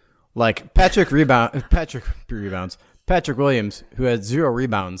 Like Patrick Williams, who has 0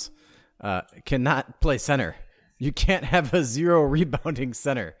 rebounds, cannot play center. You can't have a 0 rebounding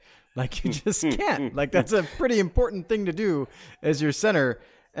center. Like, you just can't. Like, that's a pretty important thing to do as your center.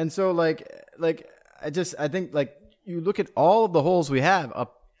 And so I think like you look at all of the holes we have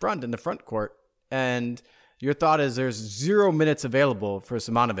up front in the front court, and your thought is there's 0 minutes available for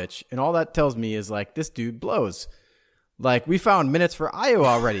Simonovic, and all that tells me is, like, this dude blows. Like, we found minutes for Io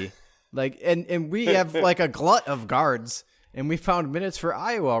already. Like, and we have like a glut of guards, and we found minutes for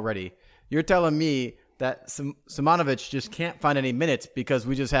Io already. You're telling me that Simonovic just can't find any minutes because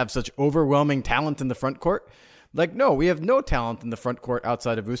we just have such overwhelming talent in the front court? Like, no, we have no talent in the front court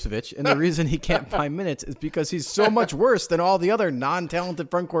outside of Vucevic, and the reason he can't find minutes is because he's so much worse than all the other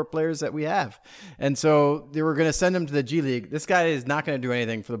non-talented front court players that we have. And so they were going to send him to the G League. This guy is not going to do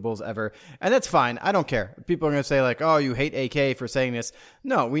anything for the Bulls ever, and that's fine. I don't care. People are going to say, like, oh, you hate AK for saying this.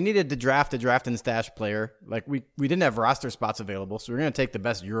 No, we needed to draft a draft and stash player. Like, we didn't have roster spots available, so we're going to take the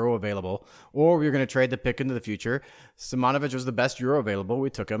best Euro available, or we were going to trade the pick into the future. Simonovic was the best Euro available. We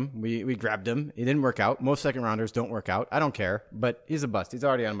took him. We grabbed him. He didn't work out. Most second rounders don't work out. I don't care, but he's a bust. He's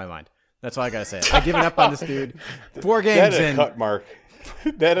already on my mind. That's all I gotta say. I've given up on this dude. 4 games in. Cut, Mark.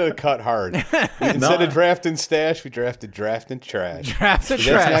 That had a cut hard. Instead of drafting stash, we drafted draft and trash. That's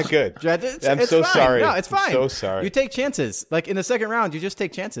not good. I'm so sorry. No, it's fine. I'm so sorry. You take chances. Like, in the second round, you just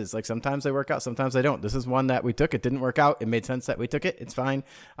take chances. Like, sometimes they work out, sometimes they don't. This is one that we took. It didn't work out. It made sense that we took it. It's fine.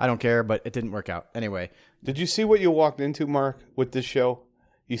 I don't care, but it didn't work out. Anyway. Did you see what you walked into, Mark, with this show?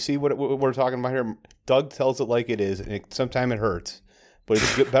 You see what we're talking about here? Doug tells it like it is, and sometimes it hurts. But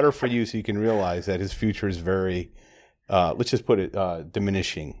it's better for you so you can realize that his future is very, let's just put it,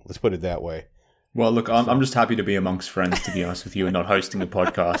 diminishing. Let's put it that way. Well, look, I'm just happy to be amongst friends, to be honest with you, and not hosting a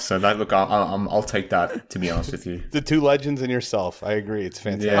podcast. So I'll take that, to be honest with you. The 2 legends and yourself. I agree. It's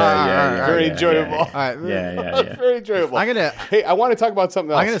fantastic. Yeah, very enjoyable. All right. Yeah. Very enjoyable. Hey, I want to talk about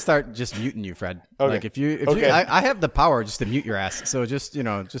something else. I'm gonna start just muting you, Fred. Okay. Like, if you, I have the power just to mute your ass. So just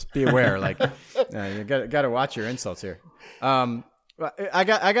be aware. Like, you got to watch your insults here. I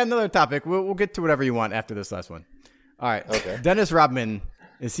got another topic. We'll get to whatever you want after this last one. All right. Okay. Dennis Rodman.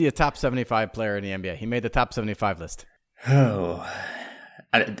 Is he a top 75 player in the NBA? He made the top 75 list. Oh,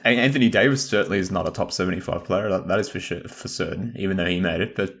 Anthony Davis certainly is not a top 75 player. That is for certain, even though he made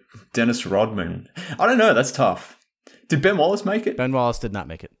it. But Dennis Rodman, I don't know. That's tough. Did Ben Wallace make it? Ben Wallace did not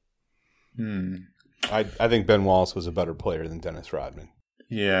make it. I think Ben Wallace was a better player than Dennis Rodman.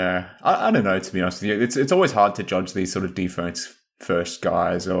 Yeah, I don't know, to be honest with you. It's always hard to judge these sort of defense first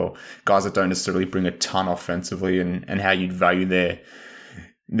guys or guys that don't necessarily bring a ton offensively and how you'd value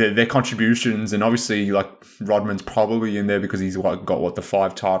their contributions. And obviously, like, Rodman's probably in there because he's got the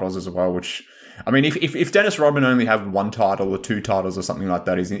 5 titles as well, which, I mean, if Dennis Rodman only had 1 title or 2 titles or something like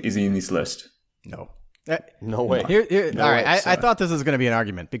that, is he in this list? No. No way. All right, I thought this was going to be an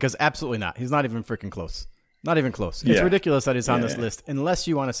argument because absolutely not. He's not even freaking close. Not even close. It's ridiculous that he's on this list unless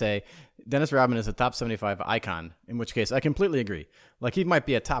you want to say Dennis Rodman is a top 75 icon, in which case I completely agree. Like, he might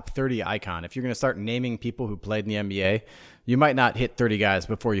be a top 30 icon. If you're going to start naming people who played in the NBA, you might not hit 30 guys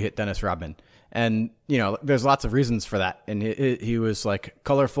before you hit Dennis Rodman. And, you know, there's lots of reasons for that. And he was, like,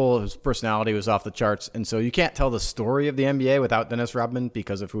 colorful. His personality was off the charts. And so you can't tell the story of the NBA without Dennis Rodman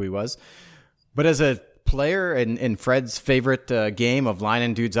because of who he was. But as a player in Fred's favorite game of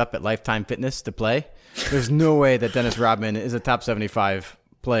lining dudes up at Lifetime Fitness to play, there's no way that Dennis Rodman is a top 75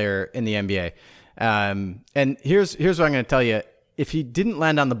 player in the NBA. And here's what I'm going to tell you. If he didn't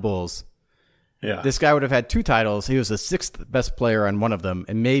land on the Bulls, this guy would have had 2 titles. He was the 6th best player on one of them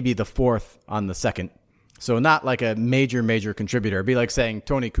and maybe the 4th on the second. So not like a major contributor. It'd be like saying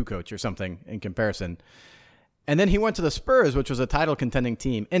Tony Kukoc or something in comparison. And then he went to the Spurs, which was a title contending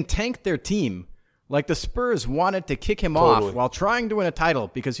team, and tanked their team. Like, the Spurs wanted to kick him off while trying to win a title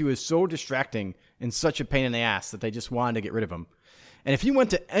because he was so distracting and such a pain in the ass that they just wanted to get rid of him. And if he went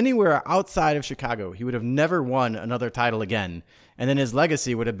to anywhere outside of Chicago, he would have never won another title again. And then his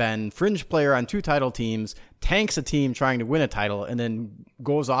legacy would have been fringe player on 2 title teams, tanks a team trying to win a title, and then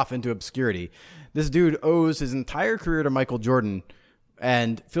goes off into obscurity. This dude owes his entire career to Michael Jordan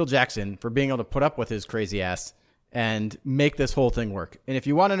and Phil Jackson for being able to put up with his crazy ass and make this whole thing work. And if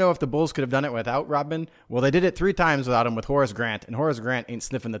you want to know if the Bulls could have done it without Rodman, well, they did it 3 times without him with Horace Grant, and Horace Grant ain't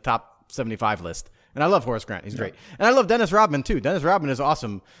sniffing the top 75 list. And I love Horace Grant. He's great. And I love Dennis Rodman, too. Dennis Rodman is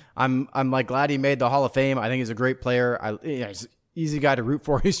awesome. I'm like glad he made the Hall of Fame. I think he's a great player. He's an easy guy to root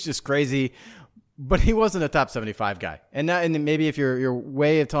for. He's just crazy. But he wasn't a top 75 guy. And maybe if your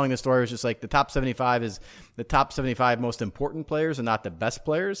way of telling the story was just like the top 75 is the top 75 most important players and not the best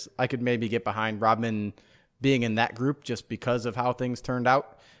players, I could maybe get behind Rodman being in that group just because of how things turned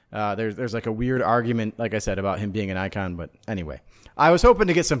out. There's like a weird argument, like I said, about him being an icon. But anyway, I was hoping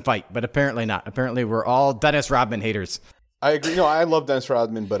to get some fight, but apparently not. Apparently we're all Dennis Rodman haters. I agree. No, I love Dennis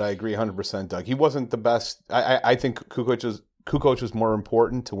Rodman, but I agree 100%, Doug. He wasn't the best. I think Kukoc was more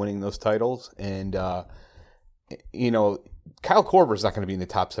important to winning those titles. And, you know, Kyle Korver's not going to be in the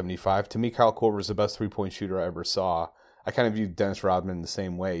top 75. To me, Kyle Korver's the best three-point shooter I ever saw. I kind of view Dennis Rodman the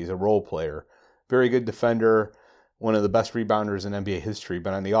same way. He's a role player. Very good defender, one of the best rebounders in NBA history.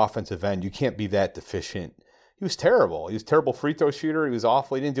 But on the offensive end, you can't be that deficient. He was terrible. He was a terrible free throw shooter. He was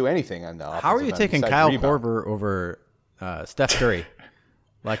awful. He didn't do anything on the offensive end. How are you taking Kyle Korver over Steph Curry?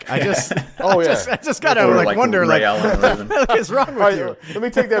 Like, I just, I just gotta wonder, Ray Allen what is wrong with you? Let me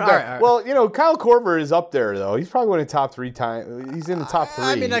take that back. All right. Well, you know, Kyle Korver is up there though. He's probably one of the top 3 times. He's in the top 3.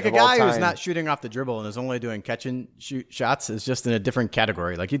 I mean, like a guy who's not shooting off the dribble and is only doing catch and shoot shots is just in a different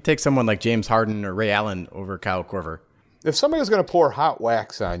category. Like, you'd take someone like James Harden or Ray Allen over Kyle Korver. If somebody was going to pour hot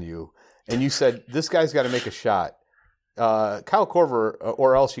wax on you, and you said this guy's got to make a shot, Kyle Korver,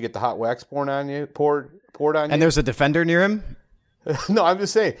 or else you get the hot wax poured on you. And there's a defender near him. No, I'm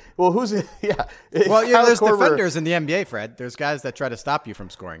just saying. Well, who's it? Yeah. Well, there's defenders in the NBA, Fred. There's guys that try to stop you from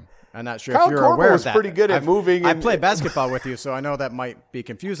scoring. I'm not sure if you're aware of that. Kyle Korver was pretty good at moving. I play basketball with you, so I know that might be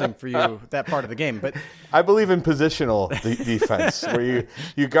confusing for you, that part of the game. But I believe in positional defense, where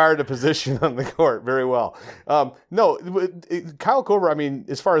you guard a position on the court very well. No, Kyle Korver, I mean,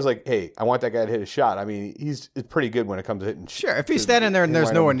 as far as like, hey, I want that guy to hit a shot, I mean, he's pretty good when it comes to hitting. Sure, if he's standing there and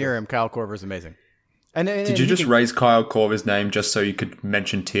there's no one near him, Kyle Korver's amazing. And did you just raise Kyle Korver's name just so you could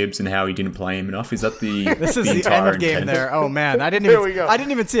mention Tibbs and how he didn't play him enough? Is that the This is the end game there. Oh man, I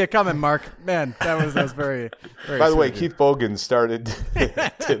didn't even see it coming, Mark. Man, that was very, very. By the way, Keith Bogan started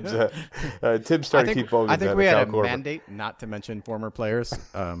Tibbs. Tibbs started Keith Bogan. I think we had a mandate not to mention former players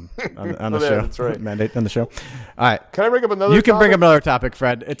on the show. That's right. Mandate on the show. All right. Can I bring up another? You can bring up another topic,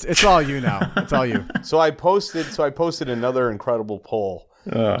 Fred. It's all you now. It's all you. So I posted another incredible poll.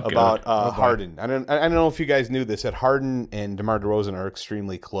 About Harden. I don't know if you guys knew this, that Harden and DeMar DeRozan are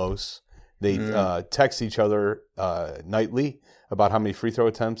extremely close. They text each other nightly about how many free throw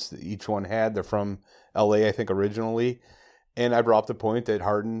attempts each one had. They're from LA, I think, originally. And I brought up the point that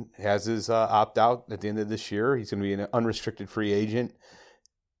Harden has his opt-out at the end of this year. He's going to be an unrestricted free agent.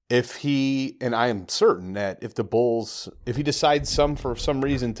 And I am certain that if the Bulls, if he decides for some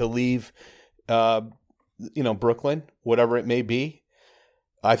reason to leave, Brooklyn, whatever it may be,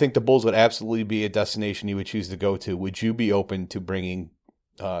 I think the Bulls would absolutely be a destination you would choose to go to. Would you be open to bringing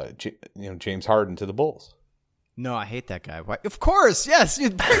James Harden to the Bulls. No, I hate that guy. Why? Of course, yes,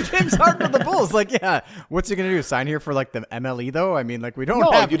 you'd bring James Harden to the Bulls. Like, yeah, what's he gonna do? Sign here for like the MLE though? I mean, like we don't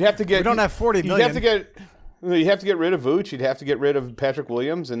have. You'd have to get. We don't have 40 million. You have to get rid of Vooch. You'd have to get rid of Patrick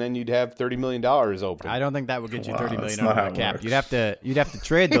Williams, and then you'd have $30 million open. I don't think that would get you $30 million over the cap. You'd have to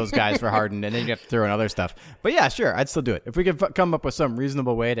trade those guys for Harden, and then you'd have to throw in other stuff. But yeah, sure, I'd still do it if we could come up with some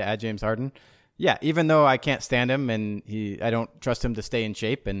reasonable way to add James Harden. Yeah, even though I can't stand him and I don't trust him to stay in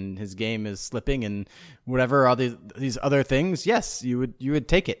shape and his game is slipping and whatever all these other things, yes, you would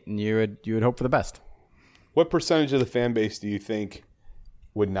take it and you would hope for the best. What percentage of the fan base do you think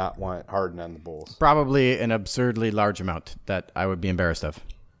would not want Harden on the Bulls? Probably an absurdly large amount that I would be embarrassed of.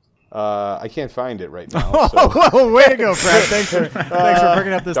 I can't find it right now. So. Whoa, way to go, Fred. Thanks for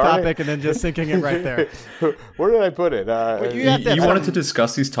bringing up this topic and then just sinking it right there. Where did I put it? You wanted to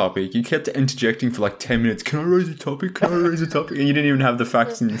discuss this topic. You kept interjecting for like 10 minutes. Can I raise a topic? And you didn't even have the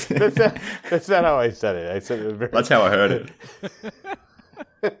facts. That's not how I said it. I said it That's how I heard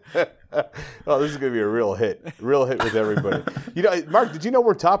it. Oh, this is going to be a real hit with everybody. Mark, did you know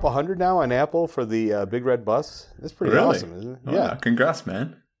we're top 100 now on Apple for the Big Red Bus? That's pretty awesome, isn't it? Oh, yeah. Congrats,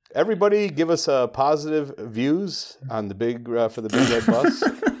 man. Everybody, give us positive views on the for the Big Red Bus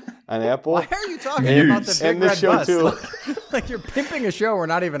on Apple. Why are you talking about the Big Red show Bus? Too. Like you're pimping a show we're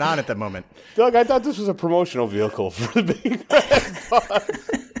not even on at the moment. Doug, I thought this was a promotional vehicle for the Big Red Bus.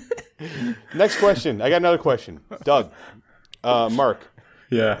 Next question. I got another question. Doug, Mark.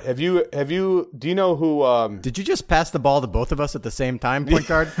 Yeah. Do you know who? Did you just pass the ball to both of us at the same time, point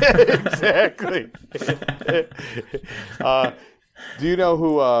guard? Exactly. Do you know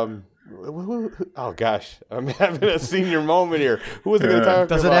who? Oh gosh, I'm having a senior moment here. Who was it going to talk about?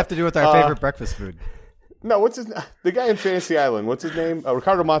 Does it have to do with our favorite breakfast food? No. The guy in Fantasy Island? What's his name?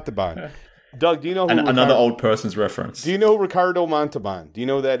 Ricardo Montalban. Doug, do you know who? Another old person's reference. Do you know who Ricardo Montalban? Do you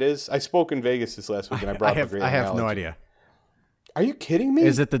know who that is? I spoke in Vegas this last week, and I brought up a great I have analogy. no idea. Are you kidding me?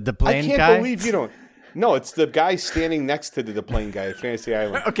 Is it the plane guy? I can't believe you don't. No, it's the guy standing next to the plane guy at Fantasy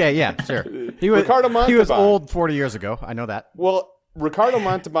Island. Okay, yeah, sure. Ricardo Montalban. He was old 40 years ago. I know that. Well, Ricardo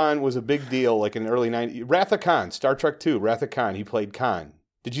Montalban was a big deal like in the early 90s. Wrath of Khan, Star Trek 2, Wrath of Khan. He played Khan.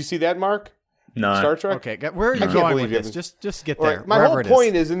 Did you see that, Mark? No. Star Trek? Okay, where are you going with this? Just get there. Right. My whole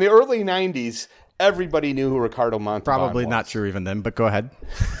point is, in the early 90s, everybody knew who Ricardo Montalban Probably was. not true even then, but go ahead.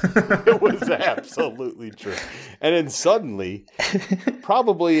 It was absolutely true. And then suddenly,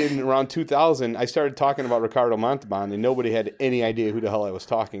 probably in around 2000, I started talking about Ricardo Montalban, and nobody had any idea who the hell I was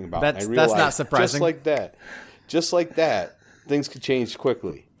talking about. That's realized, not surprising. Just like that, things could change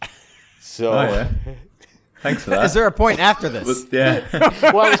quickly. So, thanks for that. Is there a point after this? Yeah.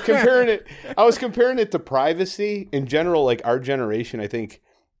 Well, I was comparing it to privacy in general. Like our generation, I think,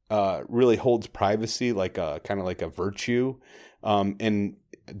 really holds privacy like kind of like a virtue. And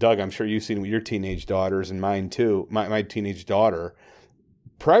Doug, I'm sure you've seen with your teenage daughters and mine too. My teenage daughter,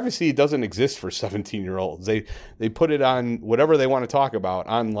 privacy doesn't exist for 17-year-olds. They put it on whatever they want to talk about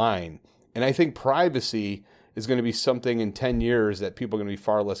online. And I think privacy is going to be something in 10 years that people are going to be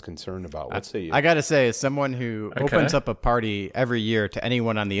far less concerned about. What say you? I got to say, as someone who opens up a party every year to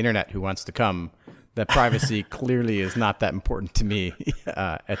anyone on the internet who wants to come, that privacy clearly is not that important to me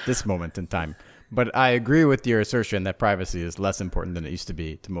at this moment in time. But I agree with your assertion that privacy is less important than it used to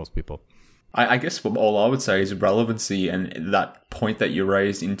be to most people. I guess all I would say is relevancy, and that point that you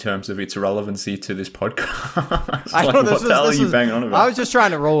raised in terms of its relevancy to this podcast. What the hell are you banging on about? I was just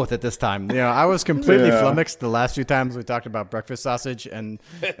trying to roll with it this time. I was completely flummoxed the last few times we talked about breakfast sausage and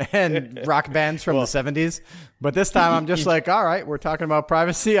rock bands from the 70s. But this time I'm just like, all right, we're talking about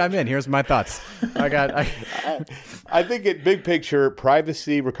privacy. I'm in. Here's my thoughts. I think in big picture,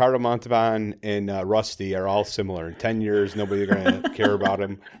 privacy, Ricardo Montalban, and Rusty are all similar. In 10 years, nobody's going to care about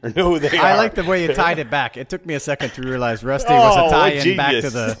them or know who they are. I like the way you tied it back. It took me a second to realize Rusty was a tie-in back to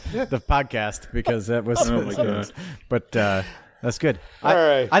the podcast because that was. Oh my God. But that's good. All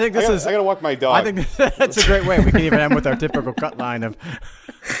right. I think I got to walk my dog. I think that's a great way. We can even end with our typical cut line of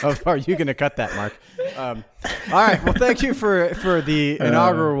are you going to cut that, Mark? All right. Well, thank you for the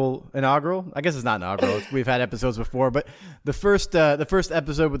inaugural. I guess it's not inaugural. We've had episodes before, but the first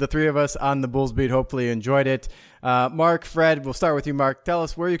episode with the three of us on the Bulls Beat. Hopefully, you enjoyed it. Mark, Fred, we'll start with you, Mark. Tell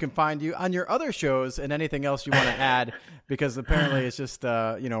us where you can find you on your other shows and anything else you want to add, because apparently it's just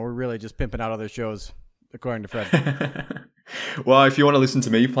we're really just pimping out other shows, according to Fred. Well, if you want to listen to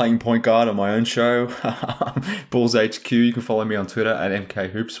me playing point guard on my own show, Bulls HQ, you can follow me on Twitter at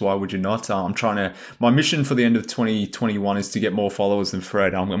MKHoops. Why would you not? My mission for the end of 2021 is to get more followers than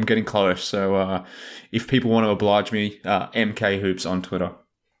Fred. I'm getting close. So if people want to oblige me, MKHoops on Twitter.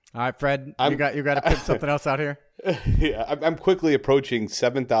 All right, Fred, you got to pick something else out here. Yeah, I'm quickly approaching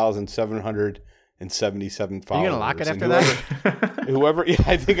 7,777 followers. Are you gonna lock it after that? Whoever, yeah,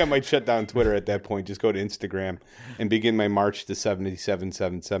 I think I might shut down Twitter at that point. Just go to Instagram and begin my march to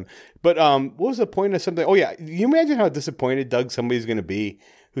 7777. But what was the point of something? Oh yeah, you imagine how disappointed, Doug, somebody's going to be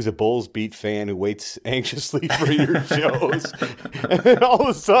who's a Bulls beat fan who waits anxiously for your shows, and then all of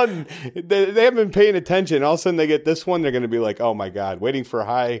a sudden they haven't been paying attention. All of a sudden they get this one, they're going to be like, "Oh my God!" Waiting for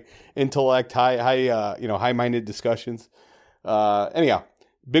high intellect, high-minded discussions. Anyhow.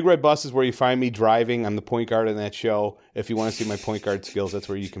 Big Red Bus is where you find me driving. I'm the point guard in that show. If you want to see my point guard skills, that's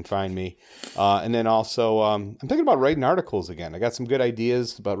where you can find me. And then also, I'm thinking about writing articles again. I got some good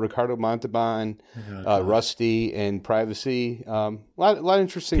ideas about Ricardo Montalban, Rusty, and privacy. A lot of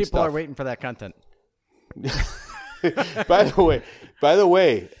interesting stuff. People are waiting for that content. By the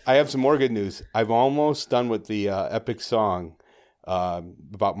way, I have some more good news. I've almost done with the epic song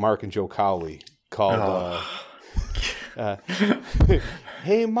about Mark and Joe Cowley called...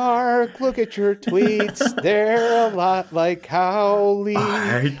 Hey, Mark, look at your tweets. They're a lot like Cowley.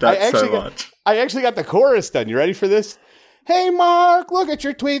 I hate that so much. I actually got the chorus done. You ready for this? Hey, Mark, look at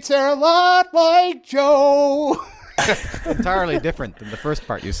your tweets. They're a lot like Joe. Entirely different than the first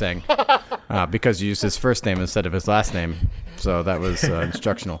part you sang because you used his first name instead of his last name. So that was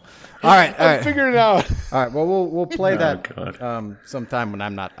instructional. All right. I figured it out. All right. Well, we'll play that sometime when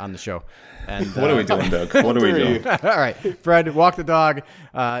I'm not on the show. And what are we doing, Doug? What are we doing? All right, Fred, walk the dog.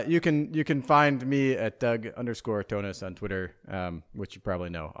 You can find me at Doug_Tonis on Twitter, which you probably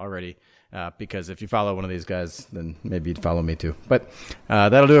know already. Because if you follow one of these guys, then maybe you'd follow me too. But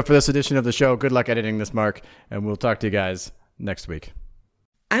that'll do it for this edition of the show. Good luck editing this, Mark, and we'll talk to you guys next week.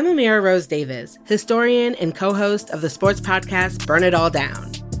 I'm Amira Rose Davis, historian and co-host of the sports podcast Burn It All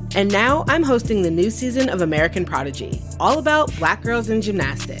Down. And now I'm hosting the new season of American Prodigy, all about Black girls in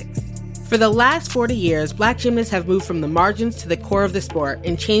gymnastics. For the last 40 years, Black gymnasts have moved from the margins to the core of the sport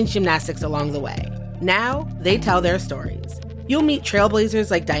and changed gymnastics along the way. Now, they tell their stories. You'll meet trailblazers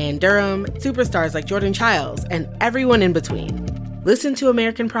like Diane Durham, superstars like Jordan Childs, and everyone in between. Listen to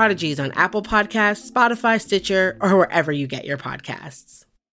American Prodigies on Apple Podcasts, Spotify, Stitcher, or wherever you get your podcasts.